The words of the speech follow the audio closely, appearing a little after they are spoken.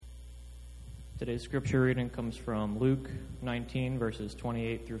Today's scripture reading comes from Luke 19, verses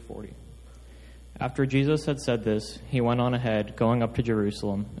 28 through 40. After Jesus had said this, he went on ahead, going up to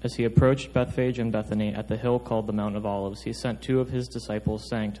Jerusalem. As he approached Bethphage and Bethany at the hill called the Mount of Olives, he sent two of his disciples,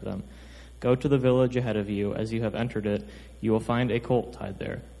 saying to them, "Go to the village ahead of you. As you have entered it, you will find a colt tied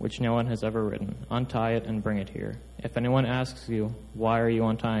there, which no one has ever ridden. Untie it and bring it here. If anyone asks you, 'Why are you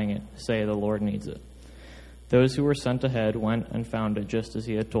untying it?' say, 'The Lord needs it.'" Those who were sent ahead went and found it just as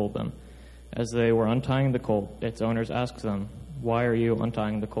he had told them. As they were untying the colt, its owners asked them, "Why are you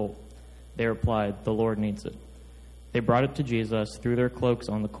untying the colt?" They replied, "The Lord needs it." They brought it to Jesus, threw their cloaks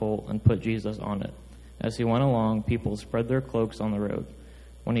on the colt, and put Jesus on it. As he went along, people spread their cloaks on the road.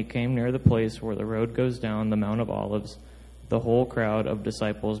 When he came near the place where the road goes down the Mount of Olives, the whole crowd of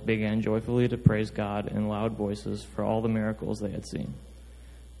disciples began joyfully to praise God in loud voices for all the miracles they had seen.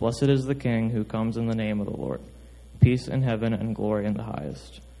 "Blessed is the King who comes in the name of the Lord. Peace in heaven and glory in the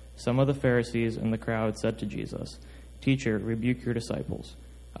highest." Some of the Pharisees in the crowd said to Jesus, "Teacher, rebuke your disciples."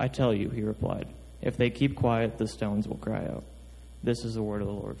 "I tell you," he replied, "if they keep quiet, the stones will cry out." This is the word of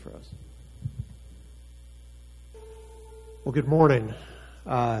the Lord for us. Well, good morning.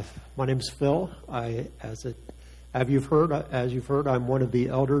 My name is Phil. As you've heard, I'm one of the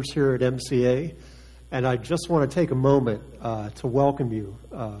elders here at MCA, and I just want to take a moment to welcome you,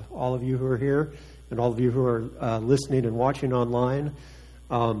 all of you who are here, and all of you who are listening and watching online.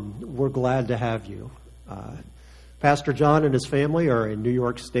 We're glad to have you. Pastor John and his family are in New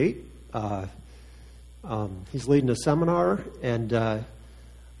York State. He's leading a seminar, and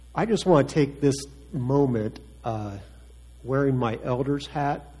I just want to take this moment, wearing my elder's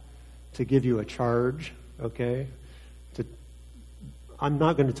hat, to give you a charge, okay? I'm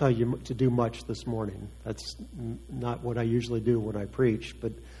not going to tell you to do much this morning. That's not what I usually do when I preach,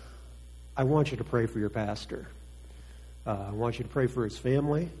 but I want you to pray for your pastor. I want you to pray for his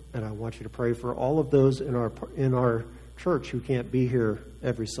family, and I want you to pray for all of those in our church who can't be here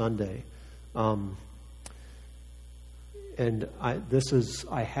every Sunday. I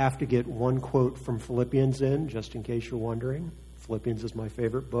have to get one quote from Philippians in, just in case you're wondering. Philippians is my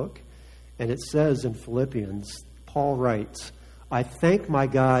favorite book. And it says in Philippians, Paul writes, "I thank my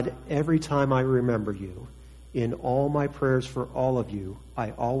God every time I remember you. In all my prayers for all of you, I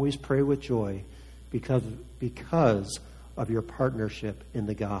always pray with joy because of your partnership in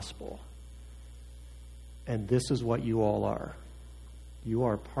the gospel." And this is what you all are. You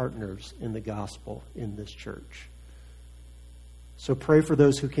are partners in the gospel in this church. So pray for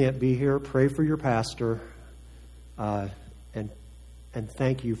those who can't be here. Pray for your pastor. And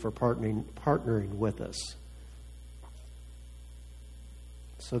thank you for partnering with us.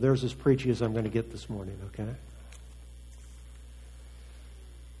 So there's as preachy as I'm going to get this morning, okay?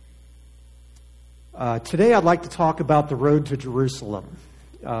 Today I'd like to talk about the road to Jerusalem.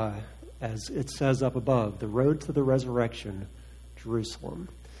 As it says up above, the road to the resurrection, Jerusalem.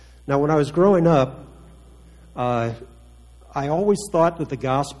 Now, when I was growing up, I always thought that the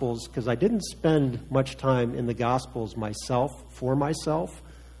Gospels, because I didn't spend much time in the Gospels for myself,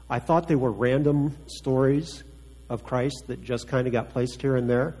 I thought they were random stories of Christ that just kind of got placed here and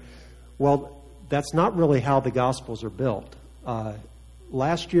there. Well, that's not really how the Gospels are built.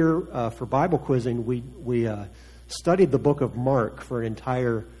 Last year, for Bible quizzing, we studied the book of Mark for an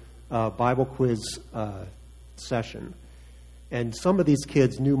entire Bible quiz session. And some of these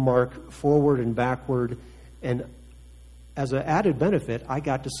kids knew Mark forward and backward. And as an added benefit, I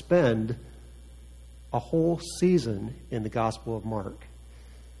got to spend a whole season in the Gospel of Mark.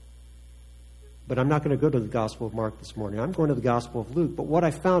 But I'm not going to go to the Gospel of Mark this morning. I'm going to the Gospel of Luke. But what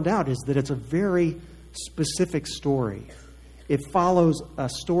I found out is that it's a very specific story. It follows a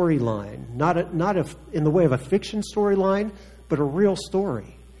storyline, not in the way of a fiction storyline, but a real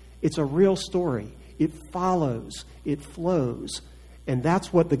story. It's a real story. It follows, it flows, and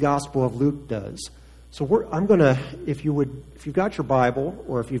that's what the Gospel of Luke does. So I'm going to, if you've got your Bible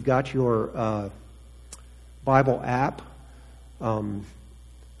or if you've got your Bible app, I'm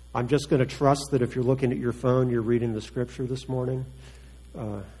just going to trust that if you're looking at your phone, you're reading the Scripture this morning.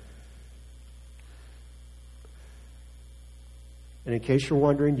 And in case you're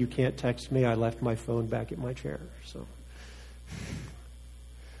wondering, you can't text me. I left my phone back at my chair. So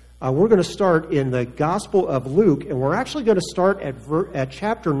we're going to start in the Gospel of Luke, and we're actually going to start at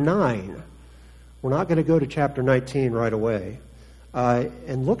chapter 9. We're not going to go to chapter 19 right away.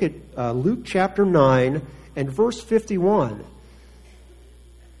 And look at Luke chapter 9 and verse 51.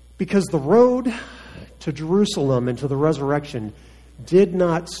 Because the road to Jerusalem and to the resurrection did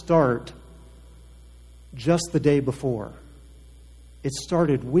not start just the day before. It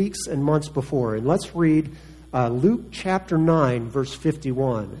started weeks and months before. And let's read Luke chapter 9, verse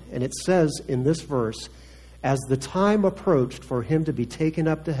 51. And it says in this verse, as the time approached for him to be taken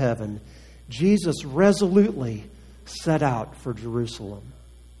up to heaven, Jesus resolutely set out for Jerusalem.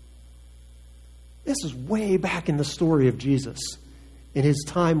 This is way back in the story of Jesus, in his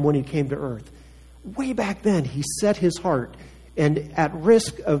time when he came to earth. Way back then, he set his heart. And at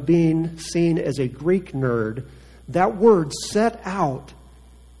risk of being seen as a Greek nerd, that word set out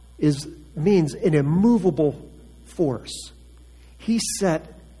means an immovable force. He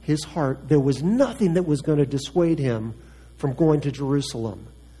set his heart. There was nothing that was going to dissuade him from going to Jerusalem.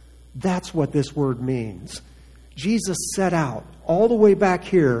 That's what this word means. Jesus set out all the way back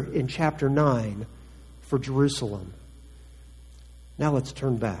here in chapter 9 for Jerusalem. Now let's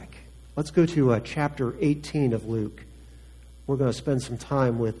turn back. Let's go to chapter 18 of Luke. We're going to spend some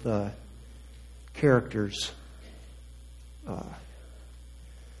time with characters.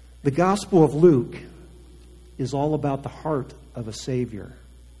 The Gospel of Luke is all about the heart of a Savior.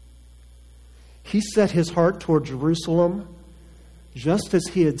 He set his heart toward Jerusalem just as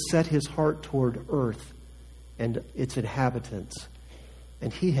he had set his heart toward earth and its inhabitants.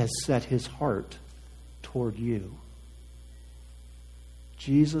 And he has set his heart toward you.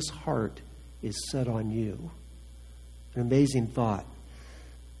 Jesus' heart is set on you. An amazing thought.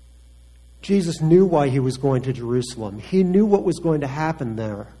 Jesus knew why he was going to Jerusalem. He knew what was going to happen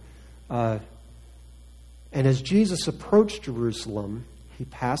there. And as Jesus approached Jerusalem, he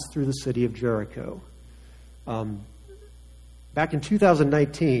passed through the city of Jericho. Back in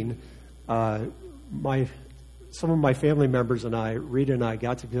 2019, some of my family members and I, Rita and I,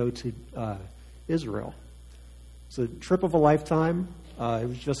 got to go to Israel. It's a trip of a lifetime. It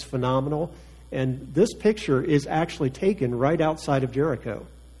was just phenomenal. And this picture is actually taken right outside of Jericho.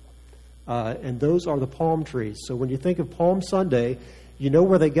 And those are the palm trees. So when you think of Palm Sunday, you know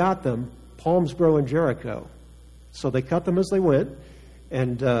where they got them. Palms grow in Jericho. So they cut them as they went.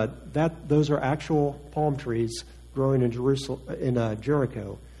 And those are actual palm trees growing in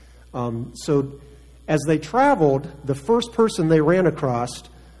Jericho. So as they traveled, the first person they ran across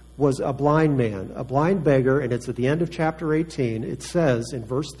was a blind man, a blind beggar, and it's at the end of chapter 18. It says in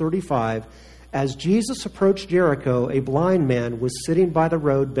verse 35, as Jesus approached Jericho, a blind man was sitting by the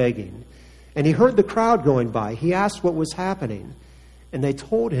road begging. And he heard the crowd going by. He asked what was happening. And they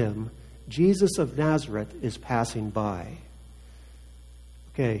told him, Jesus of Nazareth is passing by.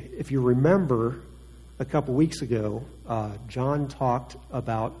 Okay, if you remember a couple weeks ago, John talked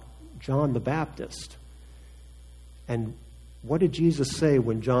about John the Baptist. And what did Jesus say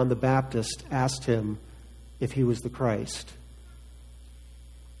when John the Baptist asked him if he was the Christ?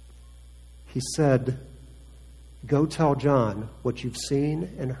 He said, go tell John what you've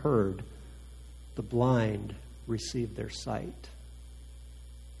seen and heard. The blind receive their sight.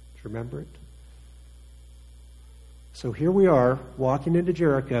 Do you remember it? So here we are, walking into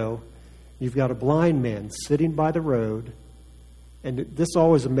Jericho. You've got a blind man sitting by the road. And this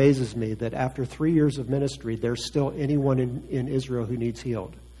always amazes me that after 3 years of ministry, there's still anyone in Israel who needs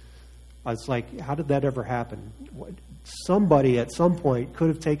healed. It's like, how did that ever happen? Somebody at some point could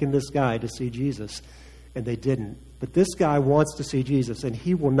have taken this guy to see Jesus, and they didn't. But this guy wants to see Jesus, and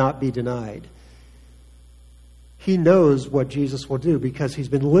he will not be denied. He knows what Jesus will do because he's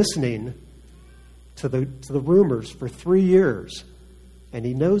been listening to the rumors for 3 years. And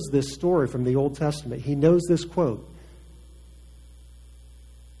he knows this story from the Old Testament. He knows this quote.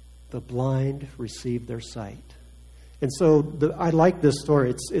 The blind receive their sight. And so I like this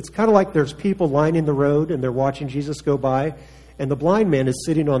story. It's kind of like there's people lining the road and they're watching Jesus go by, and the blind man is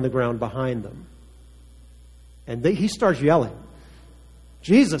sitting on the ground behind them. And he starts yelling,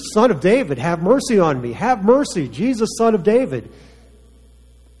 Jesus, Son of David, have mercy on me. Have mercy, Jesus, Son of David.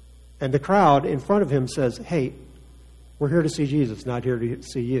 And the crowd in front of him says, hey, we're here to see Jesus, not here to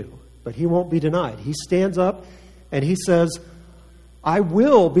see you. But he won't be denied. He stands up and he says, I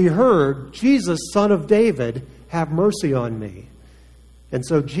will be heard, Jesus, Son of David, have mercy on me. And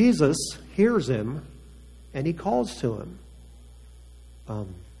so Jesus hears him and he calls to him.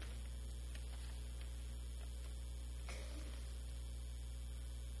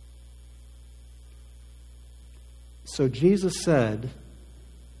 So Jesus said,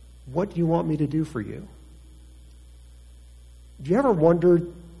 what do you want me to do for you? Do you ever wonder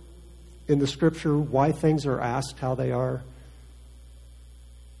in the scripture why things are asked how they are?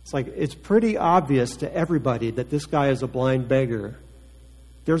 It's like, it's pretty obvious to everybody that this guy is a blind beggar.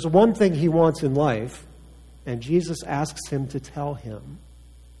 There's one thing he wants in life, and Jesus asks him to tell him,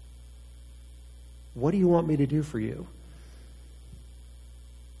 what do you want me to do for you?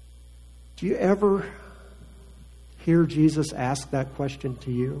 Do you ever hear Jesus ask that question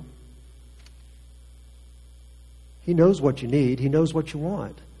to you? He knows what you need. He knows what you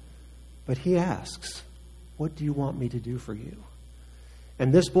want. But he asks, what do you want me to do for you?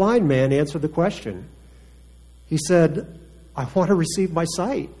 And this blind man answered the question. He said, I want to receive my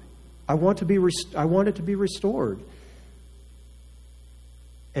sight. I want it to be restored.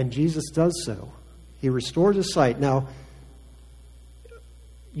 And Jesus does so. He restores his sight. Now,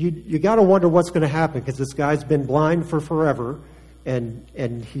 you got to wonder what's going to happen, because this guy's been blind for forever,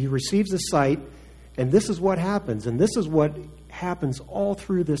 and he receives his sight, and this is what happens, and this is what happens all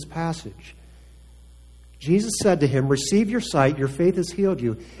through this passage. Jesus said to him, receive your sight, your faith has healed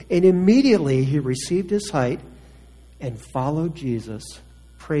you. And immediately he received his sight and followed Jesus,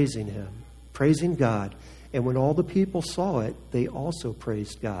 praising him, praising God. And when all the people saw it, they also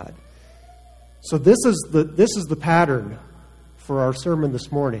praised God. So this is the pattern for our sermon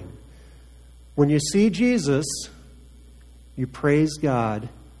this morning. When you see Jesus, you praise God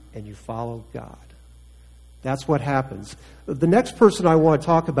and you follow God. That's what happens. The next person I want to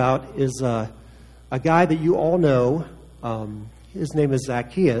talk about is a guy that you all know. His name is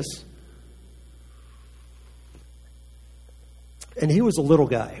Zacchaeus. And he was a little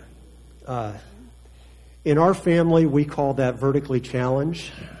guy. In our family, we call that vertically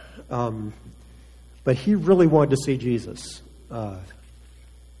challenged. But he really wanted to see Jesus. And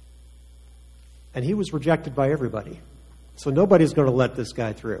he was rejected by everybody. So nobody's going to let this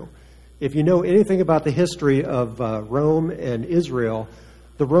guy through. If you know anything about the history of Rome and Israel,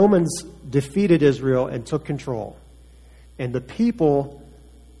 the Romans defeated Israel and took control. And the people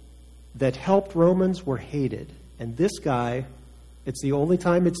that helped Romans were hated. And this guy, it's the only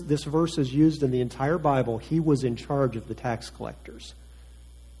time this verse is used in the entire Bible, he was in charge of the tax collectors.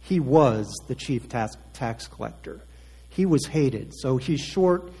 He was the chief tax collector. He was hated. So he's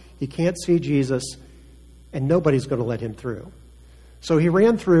short, he can't see Jesus, and nobody's going to let him through. So he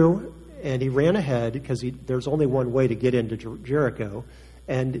ran through, and he ran ahead, because there's only one way to get into Jericho,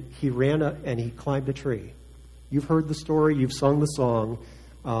 and he ran and he climbed a tree. You've heard the story, you've sung the song.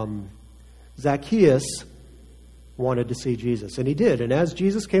 Zacchaeus wanted to see Jesus, and he did. And as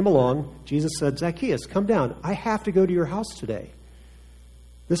Jesus came along, Jesus said, Zacchaeus, come down. I have to go to your house today.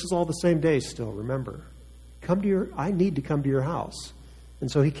 This is all the same day still, remember. I need to come to your house.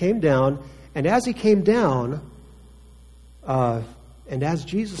 And so he came down, and as he came down, and as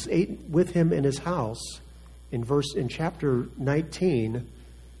Jesus ate with him in his house, in chapter 19,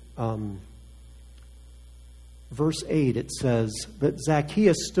 verse 8, it says, But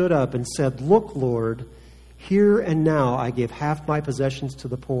Zacchaeus stood up and said, Look, Lord, here and now I give half my possessions to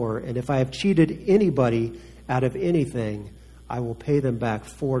the poor, and if I have cheated anybody out of anything, I will pay them back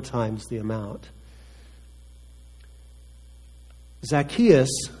 4 times the amount.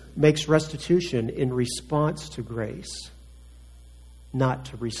 Zacchaeus makes restitution in response to grace, not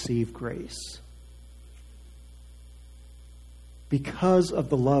to receive grace. Because of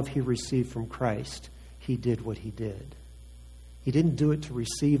the love he received from Christ, he did what he did. He didn't do it to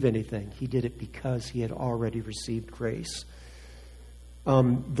receive anything. He did it because he had already received grace.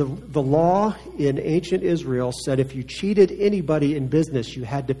 The law in ancient Israel said if you cheated anybody in business, you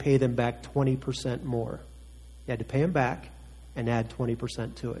had to pay them back 20% more. You had to pay them back and add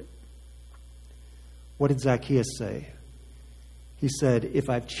 20% to it. What did Zacchaeus say? He said, if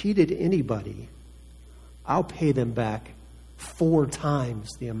I've cheated anybody, I'll pay them back 4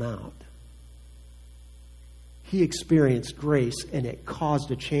 times the amount. He experienced grace, and it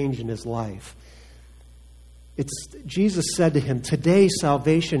caused a change in his life. Jesus said to him, today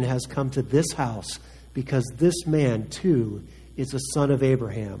salvation has come to this house, because this man too is a son of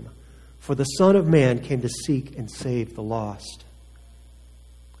Abraham. For the Son of Man came to seek and save the lost.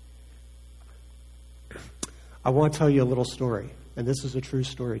 I want to tell you a little story, and this is a true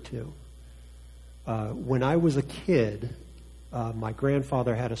story too. When I was a kid, my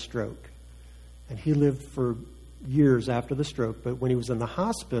grandfather had a stroke, and he lived for years after the stroke. But when he was in the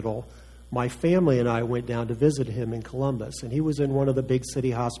hospital, my family and I went down to visit him in Columbus, and he was in one of the big city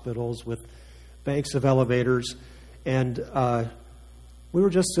hospitals with banks of elevators, and we were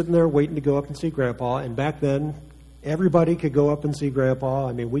just sitting there waiting to go up and see Grandpa. And back then, everybody could go up and see Grandpa.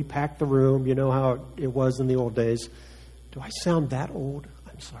 I mean, we packed the room. You know how it was in the old days. Do I sound that old?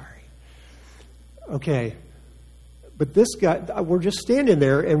 I'm sorry. Okay. But this guy, we're just standing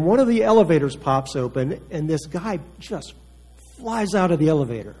there, and one of the elevators pops open, and this guy just flies out of the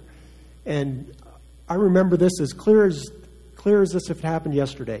elevator. And I remember this as clear as this if it happened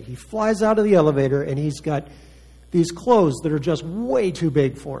yesterday. He flies out of the elevator, and he's got these clothes that are just way too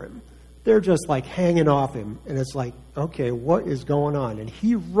big for him. They're just like hanging off him. And it's like, okay, what is going on? And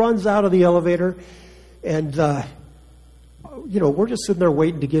he runs out of the elevator, and, we're just sitting there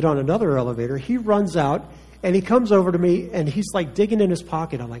waiting to get on another elevator. He runs out, And he comes over to me, and he's like digging in his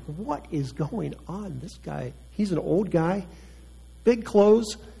pocket. I'm like, what is going on? This guy, he's an old guy, big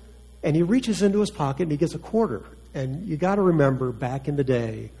clothes, and he reaches into his pocket and he gets a quarter. And you got to remember, back in the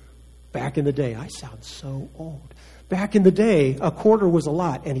day, I sound so old. Back in the day, a quarter was a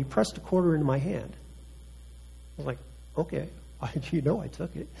lot, and he pressed a quarter into my hand. I was like, okay, I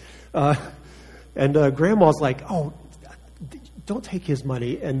took it. And Grandma's like, oh, don't take his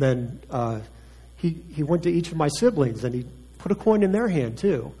money. And then he went to each of my siblings, and he put a coin in their hand,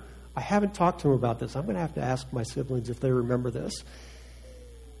 too. I haven't talked to him about this. I'm going to have to ask my siblings if they remember this.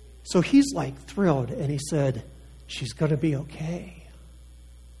 So he's like thrilled, and he said, she's going to be okay.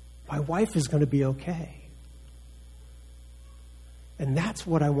 My wife is going to be okay. And that's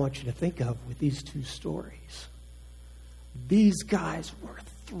what I want you to think of with these two stories. These guys were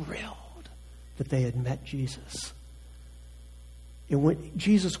thrilled that they had met Jesus.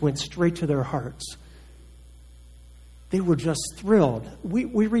 Jesus went straight to their hearts. They were just thrilled. We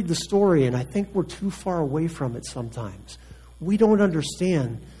read the story, and I think we're too far away from it sometimes. We don't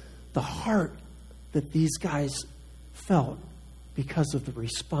understand the heart that these guys felt because of the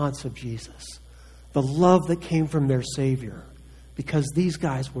response of Jesus, the love that came from their Savior, because these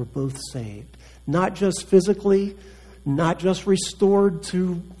guys were both saved. Not just physically, not just restored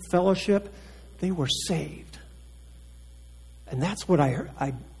to fellowship, they were saved. And that's what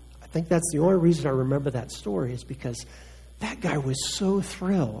I think that's the only reason I remember that story, is because that guy was so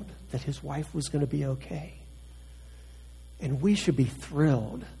thrilled that his wife was going to be okay. And we should be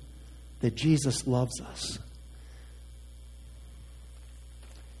thrilled that Jesus loves us.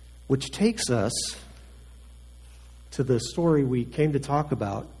 Which takes us to the story we came to talk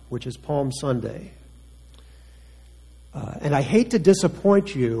about, which is Palm Sunday. And I hate to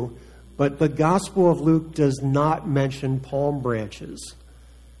disappoint you, but the Gospel of Luke does not mention palm branches.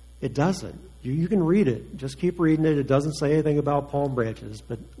 It doesn't. You can read it. Just keep reading it. It doesn't say anything about palm branches,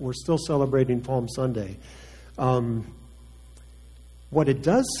 but we're still celebrating Palm Sunday. What it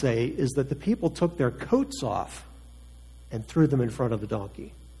does say is that the people took their coats off and threw them in front of the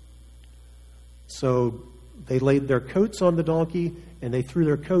donkey. So they laid their coats on the donkey, and they threw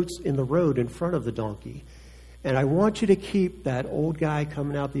their coats in the road in front of the donkey. And I want you to keep that old guy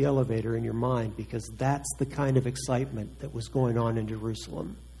coming out the elevator in your mind, because that's the kind of excitement that was going on in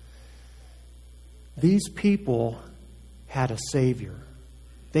Jerusalem. These people had a Savior.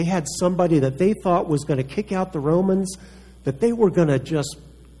 They had somebody that they thought was going to kick out the Romans, that they were going to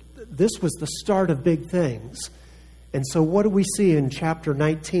this was the start of big things. And so what do we see in chapter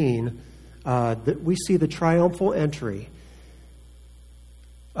 19? That we see the triumphal entry.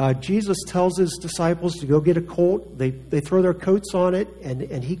 Jesus tells his disciples to go get a colt. They throw their coats on it,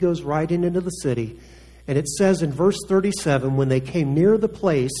 and he goes riding into the city. And it says in verse 37, when they came near the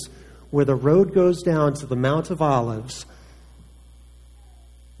place where the road goes down to the Mount of Olives,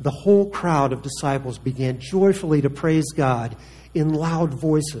 the whole crowd of disciples began joyfully to praise God in loud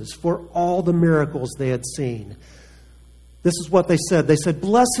voices for all the miracles they had seen. This is what they said. They said,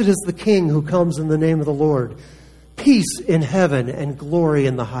 "Blessed is the King who comes in the name of the Lord. Peace in heaven and glory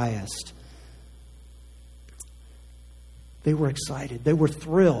in the highest." They were excited. They were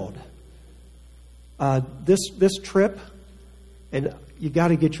thrilled. This trip, and you got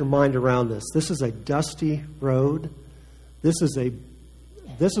to get your mind around this. This is a dusty road. This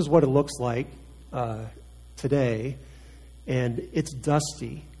is what it looks like today, and it's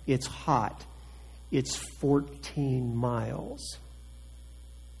dusty. It's hot. It's 14 miles.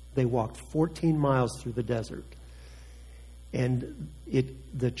 They walked 14 miles through the desert. And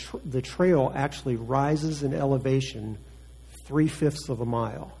the trail actually rises in elevation 3/5 of a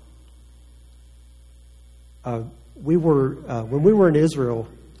mile. When we were in Israel,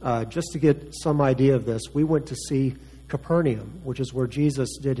 just to get some idea of this, we went to see Capernaum, which is where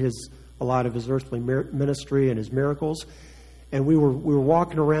Jesus did a lot of his earthly ministry and his miracles. And we were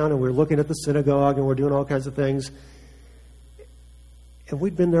walking around, and we were looking at the synagogue, and we're doing all kinds of things. And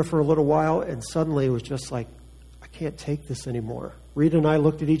we'd been there for a little while, and suddenly it was just like, I can't take this anymore. Rita and I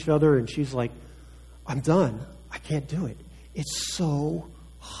looked at each other, and she's like, I'm done. I can't do it. It's so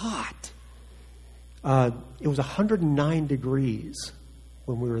hot. It was 109 degrees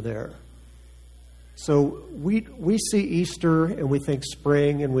when we were there. So we see Easter, and we think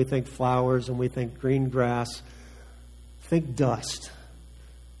spring, and we think flowers, and we think green grass. Think dust.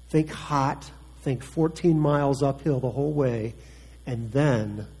 Think hot. Think 14 miles uphill the whole way. And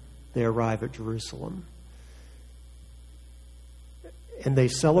then they arrive at Jerusalem. And they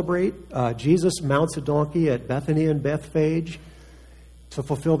celebrate. Jesus mounts a donkey at Bethany and Bethphage to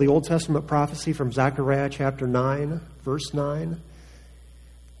fulfill the Old Testament prophecy from Zechariah chapter 9, verse 9.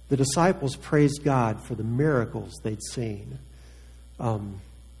 the disciples praised God for the miracles they'd seen.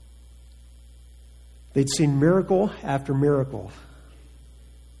 They'd seen miracle after miracle,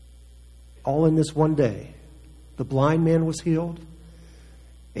 all in this one day. The blind man was healed,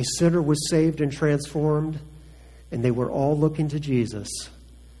 a sinner was saved and transformed, and they were all looking to Jesus.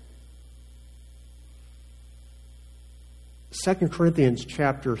 2 Corinthians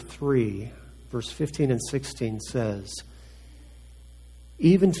chapter 3, verse 15 and 16 says,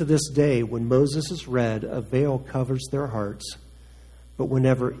 "Even to this day, when Moses is read, a veil covers their hearts. But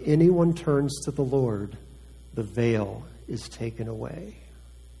whenever anyone turns to the Lord, the veil is taken away."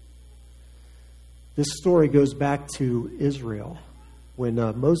 This story goes back to Israel. When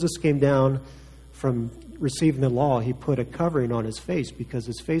Moses came down from receiving the law, he put a covering on his face because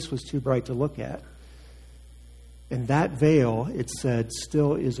his face was too bright to look at. And that veil, it said,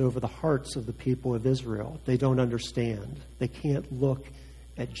 still is over the hearts of the people of Israel. They don't understand. They can't look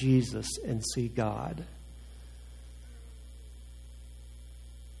at Jesus and see God.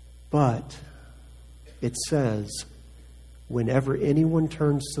 But it says, whenever anyone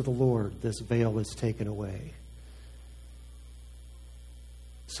turns to the Lord, this veil is taken away.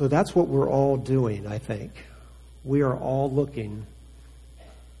 So that's what we're all doing, I think. We are all looking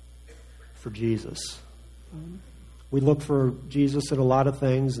for Jesus. We look for Jesus in a lot of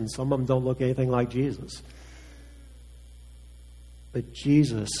things, and some of them don't look anything like Jesus. But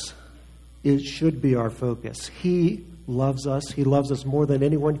Jesus, it should be our focus. He loves us. He loves us more than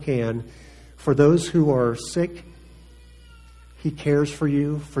anyone can. For those who are sick, He cares for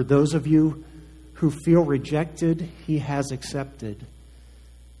you. For those of you who feel rejected, He has accepted.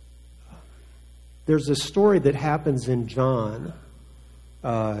 There's a story that happens in John,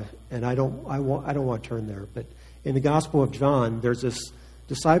 and I don't want to turn there, but in the Gospel of John, there's this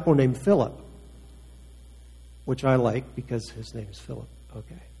disciple named Philip, which I like because his name is Philip.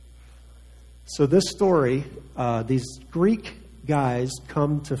 Okay. So this story, these Greek guys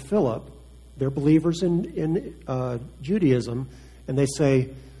come to Philip. They're believers in Judaism, and they say,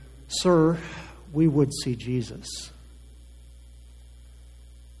 "Sir, we would see Jesus."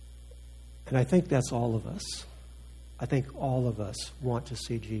 And I think that's all of us. I think all of us want to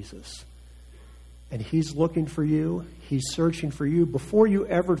see Jesus. And He's looking for you. He's searching for you. Before you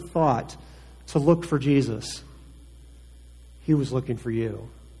ever thought to look for Jesus, He was looking for you.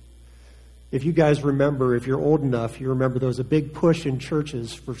 If you guys remember, if you're old enough, you remember there was a big push in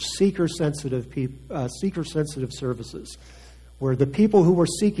churches for seeker-sensitive services, where the people who were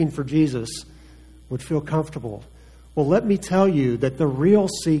seeking for Jesus would feel comfortable. Well, let me tell you that the real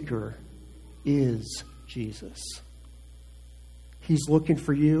seeker is Jesus. He's looking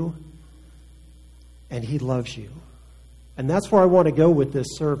for you, and He loves you. And that's where I want to go with this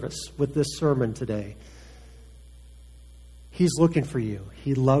service, with this sermon today. He's looking for you.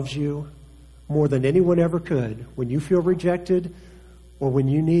 He loves you more than anyone ever could. When you feel rejected or when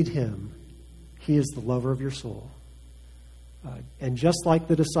you need Him, He is the lover of your soul. And just like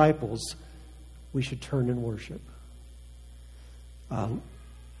the disciples, we should turn and worship.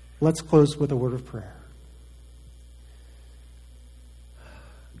 Let's close with a word of prayer.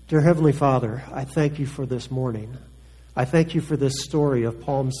 Dear Heavenly Father, I thank You for this morning. I thank You for this story of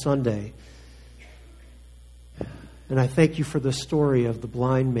Palm Sunday. And I thank You for the story of the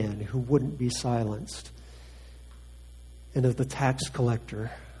blind man who wouldn't be silenced, and of the tax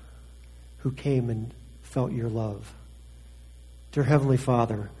collector who came and felt Your love. Dear Heavenly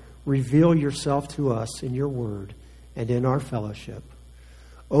Father, reveal Yourself to us in Your word and in our fellowship.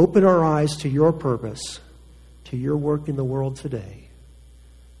 Open our eyes to Your purpose, to Your work in the world today.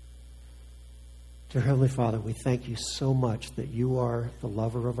 Dear Heavenly Father, we thank You so much that You are the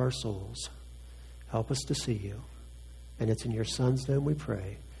lover of our souls. Help us to see You. And it's in Your Son's name we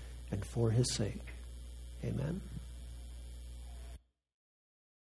pray, and for His sake. Amen.